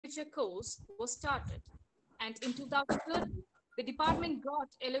Literature course was started, and in 2013, the department got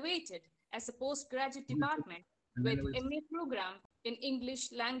elevated as a postgraduate department with MA program in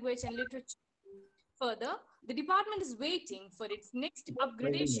English language and literature. Further, the department is waiting for its next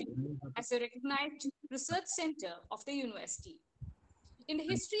upgradation as a recognized research center of the university. In the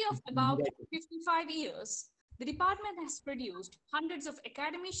history of about 55 years, the department has produced hundreds of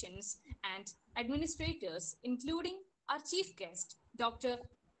academicians and administrators, including our chief guest, Dr.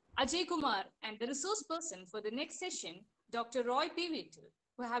 Ajay Kumar, and the resource person for the next session, Dr. Roy Payyanur,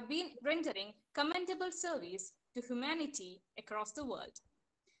 who have been rendering commendable service to humanity across the world.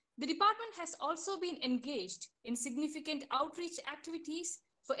 The department has also been engaged in significant outreach activities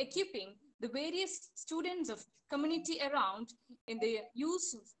for equipping the various students of community around in the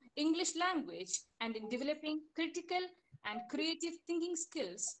use of English language and in developing critical and creative thinking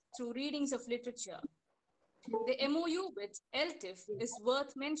skills through readings of literature. The MOU with LTIF is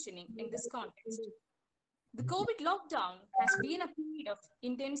worth mentioning in this context. The COVID lockdown has been a period of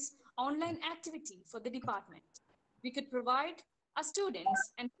intense online activity for the department. We could provide our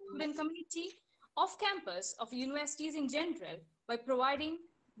students and student community off campus of universities in general by providing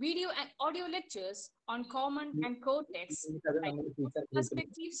video and audio lectures on common and core texts like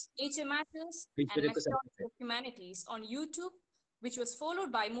perspectives, nature matters, and methodology of humanities on YouTube, which was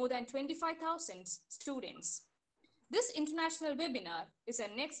followed by more than 25,000 students. This international webinar is a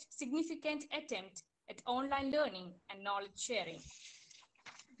next significant attempt at online learning and knowledge sharing.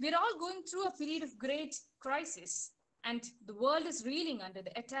 We're all going through a period of great crisis, and the world is reeling under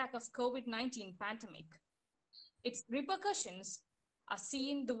the attack of COVID-19 pandemic. Its repercussions are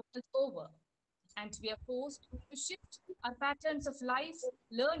seen the world over, and we are forced to shift our patterns of life,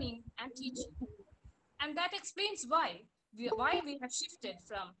 learning, and teaching. And that explains why we have shifted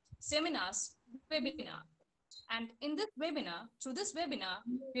from seminars to webinar. And in this webinar, through this webinar,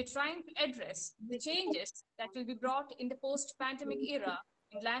 we're trying to address the changes that will be brought in the post-pandemic era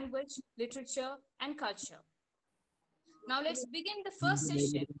in language, literature, and culture. Now let's begin the first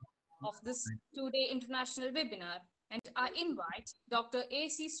session of this two-day international webinar, and I invite Dr.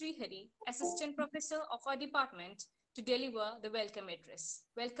 A.C. Srihari, Assistant Professor of our department, to deliver the welcome address.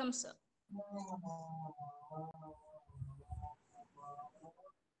 Welcome, sir.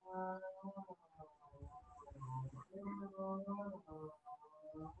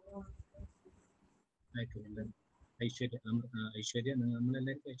 Aishwarya,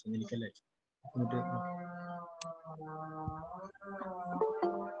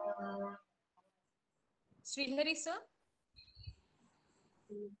 Srihari, sir.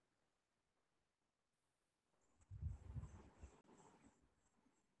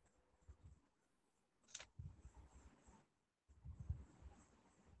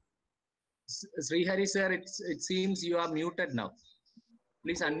 Srihari, sir, it seems you are muted now.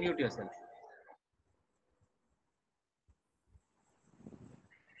 Please unmute yourself.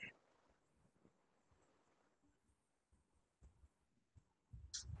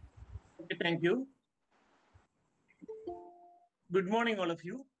 Okay, thank you. Good morning, all of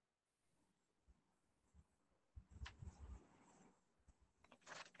you.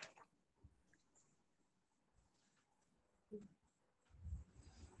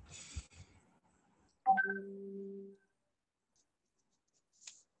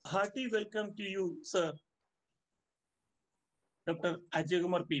 Hearty welcome to you, sir, Dr. Ajay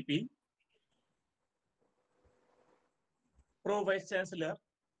Kumar PP, Pro Vice Chancellor,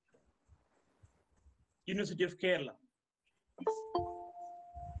 University of Kerala.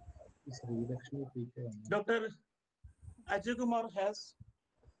 Dr. Ajay Kumar has,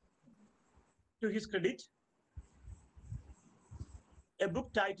 to his credit, a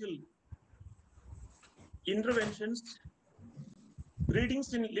book titled Interventions,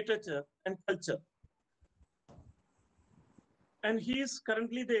 Readings in Literature and Culture. And he is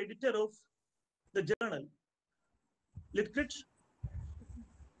currently the editor of the journal Literature,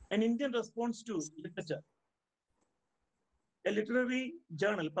 an Indian Response to Literature, a literary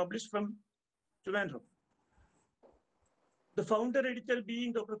journal published from Trivandrum. The founder editor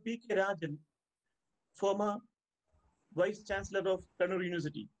being Dr. P.K. Rajan, former Vice Chancellor of Kannur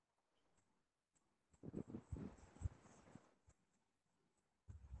University.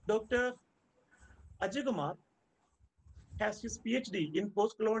 Dr. Ajay Kumar has his PhD in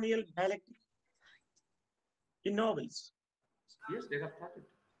post-colonial dialectic in novels. Yes, they have started.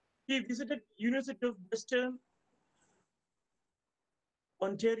 He visited University of Western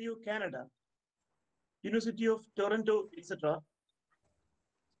Ontario, Canada, University of Toronto, etc.,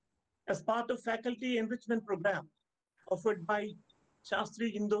 as part of faculty enrichment program offered by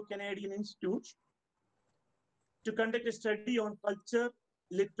Shastri Indo-Canadian Institute to conduct a study on culture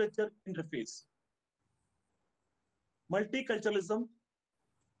literature interface, multiculturalism,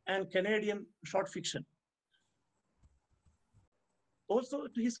 and Canadian short fiction. Also,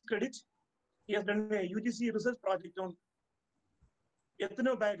 to his credit, he has done a UGC research project on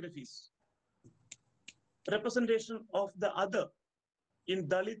ethnobiographies, representation of the other in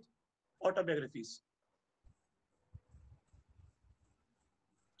Dalit autobiographies.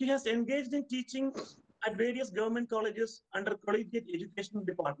 He has engaged in teaching at various government colleges under collegiate education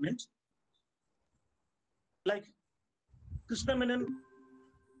department, like Krishnamenan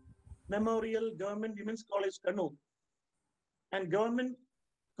Memorial Government Women's College, Kannur, and Government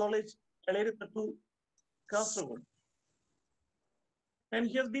College, Elayurattu, Kasaragod. And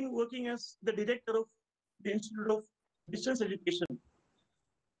he has been working as the director of the Institute of Distance Education,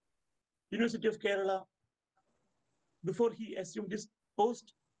 University of Kerala, before he assumed this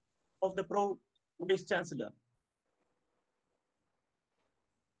post of the Pro Vice Chancellor.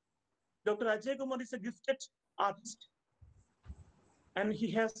 Dr. Ajay Kumar is a gifted artist, and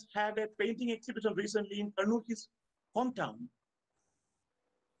he has had a painting exhibition recently in Kannur, his hometown.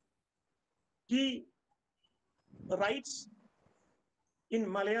 He writes in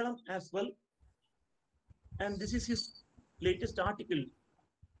Malayalam as well, and this is his latest article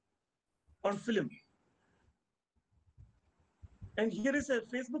on film. And here is a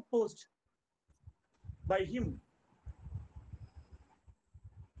Facebook post by him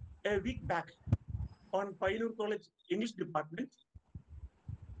a week back on Payyanur College English department,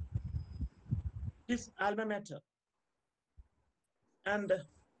 his alma mater. And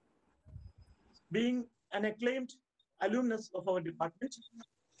being an acclaimed alumnus of our department,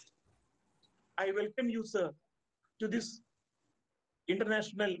 I welcome you, sir, to this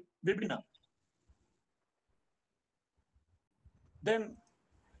international webinar. Then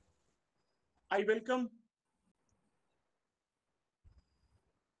I welcome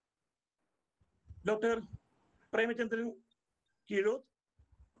Dr. Premachandran Kiroth,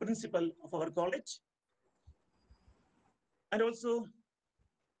 principal of our college, and also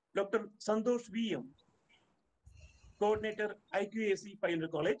Dr. Santosh VM, coordinator IQAC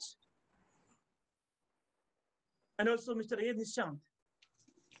Payyanur College, and also Mr. A. Nishant,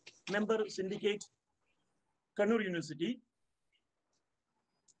 member syndicate Kannur University,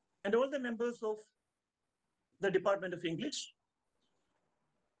 and all the members of the Department of English,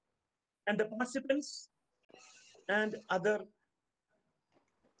 and the participants and other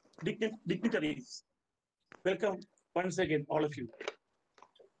dignitaries. Welcome once again, all of you.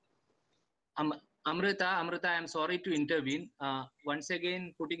 Amrita, I'm sorry to intervene. Once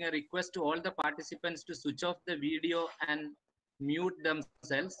again, putting a request to all the participants to switch off the video and mute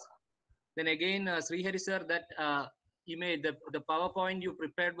themselves. Then again, Srihari sir, that image, the PowerPoint you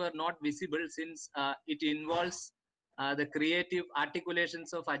prepared were not visible since it involves the creative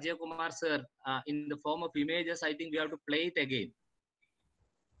articulations of Ajay Kumar sir in the form of images. I think we have to play it again.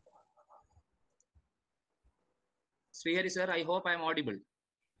 Srihari sir, I hope I am audible.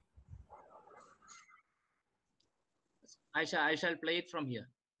 I shall play it from here.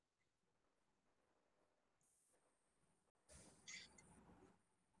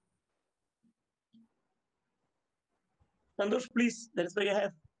 Santosh, please, that's why I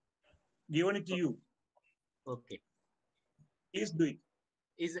have given it to you. Okay. Please do it.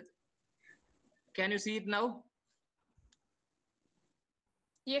 Is it? Can you see it now?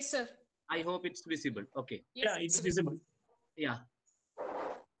 Yes, sir. I hope it's visible. Okay. Yes, Yeah, it's visible. Yeah.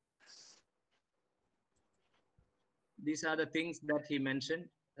 These are the things that he mentioned,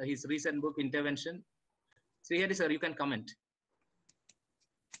 his recent book, Intervention. Srihari sir, you can comment.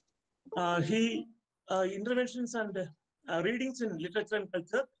 Interventions and readings in literature and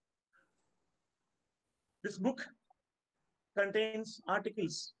culture. This book contains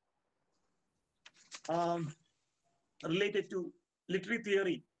articles related to literary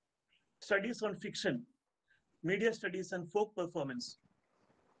theory, studies on fiction, media studies, and folk performance.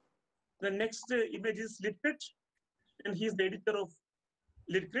 The next image is Litcrit, and he is the editor of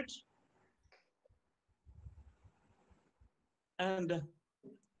Litcrit. And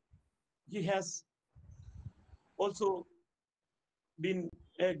he has also been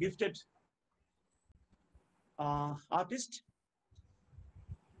a gifted artist,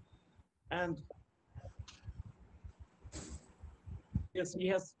 and yes, he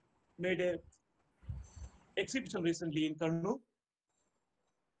has made a exhibition recently in Kannur.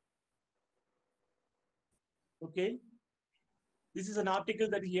 Okay, this is an article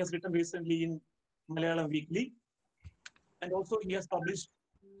that he has written recently in Malayalam Weekly, and also he has published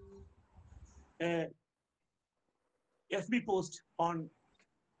a FB post on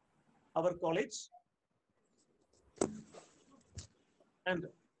our college. and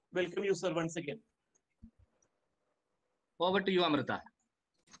welcome you, sir, once again. Over to you, Amrita.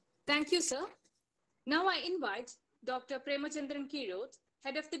 Thank you, sir. Now I invite Dr. Premachandran Kirot,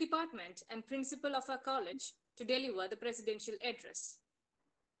 head of the department and principal of our college, to deliver the presidential address.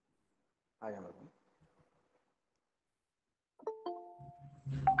 I am.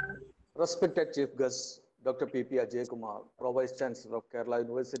 Respected Chief Guest, Dr. P.P. Ajay Kumar, Pro-Vice Chancellor of Kerala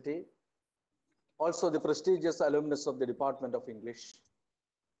University, also the prestigious alumnus of the Department of English,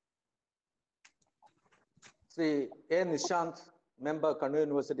 Sri A. Nishant, member Kannur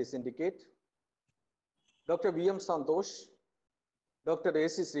University Syndicate, Dr. V.M. Santosh, Dr.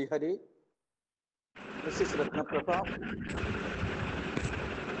 A.C. Srihari, Mrs. Ratnaprabha,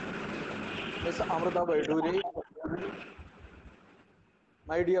 Ms. Amrita Vaiduri,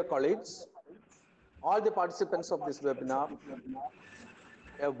 my dear colleagues, all the participants of this webinar,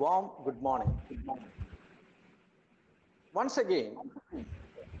 a warm good morning. Once again,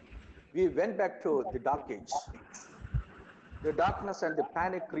 we went back to the dark age. The darkness and the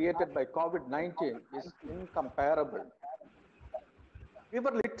panic created by COVID-19 is incomparable. We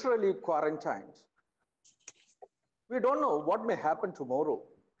were literally quarantined. We don't know what may happen tomorrow.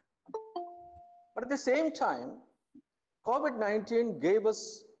 But at the same time, COVID-19 gave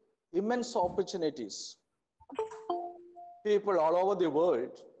us immense opportunities. People all over the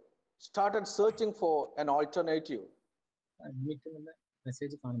world started searching for an alternative.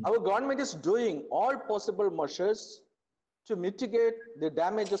 Our government is doing all possible measures to mitigate the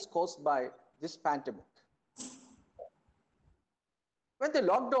damages caused by this pandemic. When the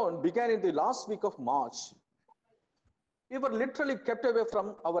lockdown began in the last week of March, we were literally kept away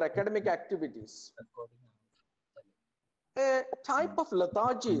from our academic activities. A type of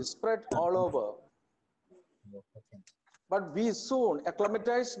lethargy spread all over, but we soon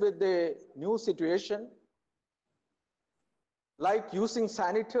acclimatized with the new situation, like using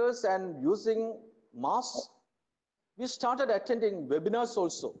sanitizers and using masks. We started attending webinars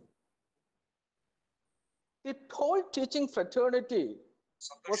also. The whole teaching fraternity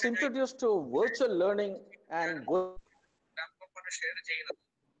was introduced to virtual learning and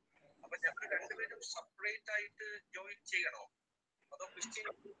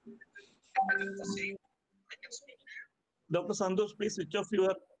Dr. Santosh, please switch off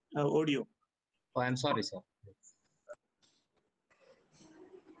your audio. Oh, I'm sorry, sir.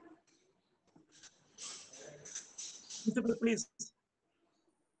 Please.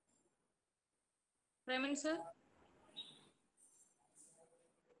 Preman, sir.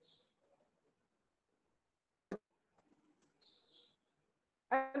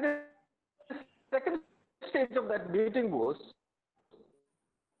 And the second stage of that meeting was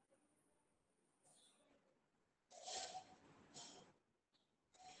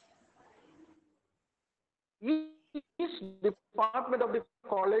each department of the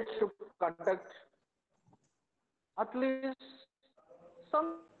college should conduct at least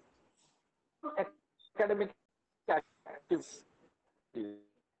some academic activities.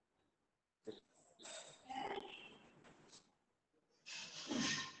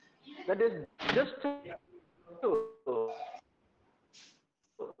 That is just to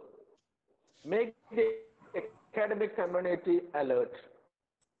make the academic community alert.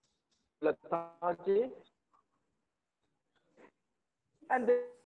 Lethargy, and